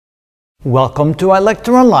Welcome to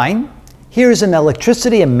ilectureonline. Here is an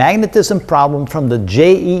electricity and magnetism problem from the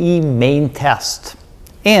JEE main test.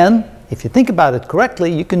 And if you think about it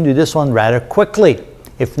correctly, you can do this one rather quickly.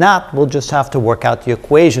 If not, we'll just have to work out the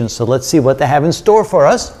equations. So let's see what they have in store for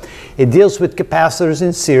us. It deals with capacitors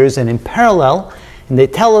in series and in parallel. And they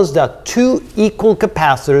tell us that two equal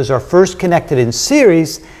capacitors are first connected in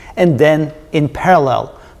series and then in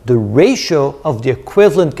parallel. The ratio of the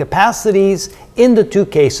equivalent capacities in the two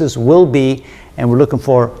cases will be, and we're looking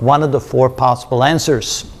for one of the four possible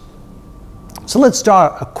answers. So let's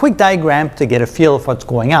draw a quick diagram to get a feel of what's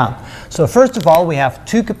going on. So first of all, we have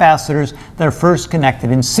two capacitors that are first connected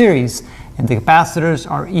in series, and the capacitors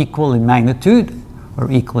are equal in magnitude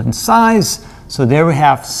or equal in size. So there we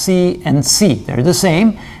have C and C, they're the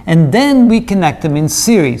same, and then we connect them in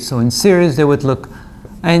series. So in series they would look,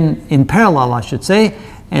 and in parallel I should say,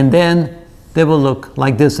 and then they will look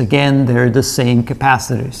like this again. They're the same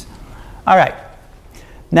capacitors. All right,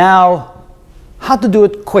 now how to do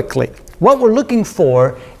it quickly. What we're looking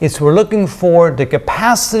for is we're looking for the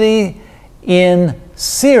capacity in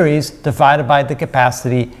series divided by the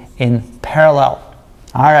capacity in parallel.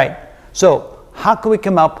 All right, so how can we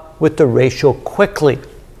come up with the ratio quickly?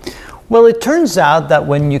 Well, it turns out that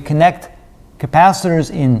when you connect capacitors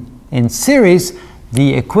in series,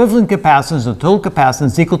 the equivalent capacitance, the total capacitance,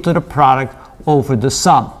 is equal to the product over the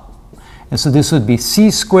sum. And so this would be C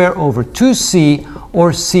squared over 2C,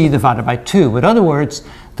 or C divided by 2. In other words,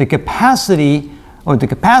 the capacity or the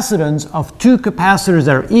capacitance of two capacitors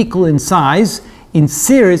that are equal in size in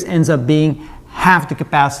series ends up being half the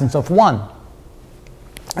capacitance of one.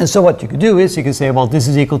 And so what you could do is you could say, well, this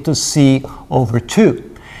is equal to C over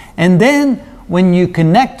 2. And then when you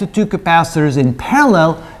connect the two capacitors in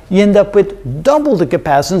parallel, you end up with double the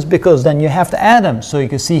capacitance because then you have to add them. So you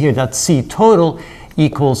can see here that C total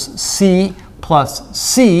equals C plus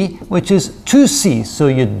C, which is 2C. So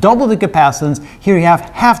you double the capacitance. Here you have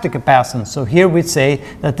half the capacitance. So here we'd say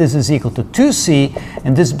that this is equal to 2C,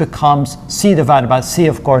 and this becomes C divided by C.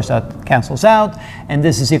 Of course, that cancels out. And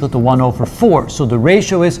this is equal to 1 over 4. So the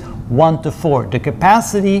ratio is 1 to 4. The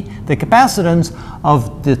capacitance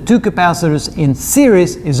of the two capacitors in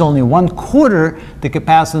series is only 1/4 the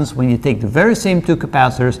capacitance when you take the very same two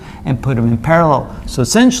capacitors and put them in parallel. So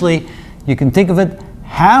essentially, you can think of it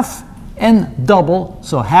half and double.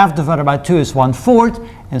 So half divided by 2 is 1/4.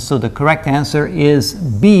 And so the correct answer is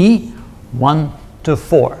B, 1 to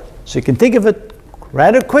 4. So you can think of it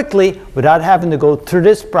rather quickly without having to go through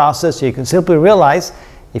this process. You can simply realize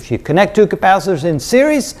if you connect two capacitors in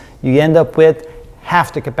series, you end up with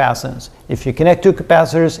half the capacitance. If you connect two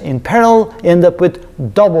capacitors in parallel, you end up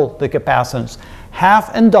with double the capacitance.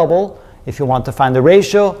 Half and double, if you want to find the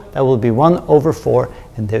ratio, that will be 1 over 4,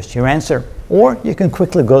 and there's your answer. Or you can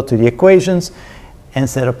quickly go to the equations and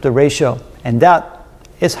set up the ratio, and that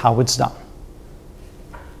is how it's done.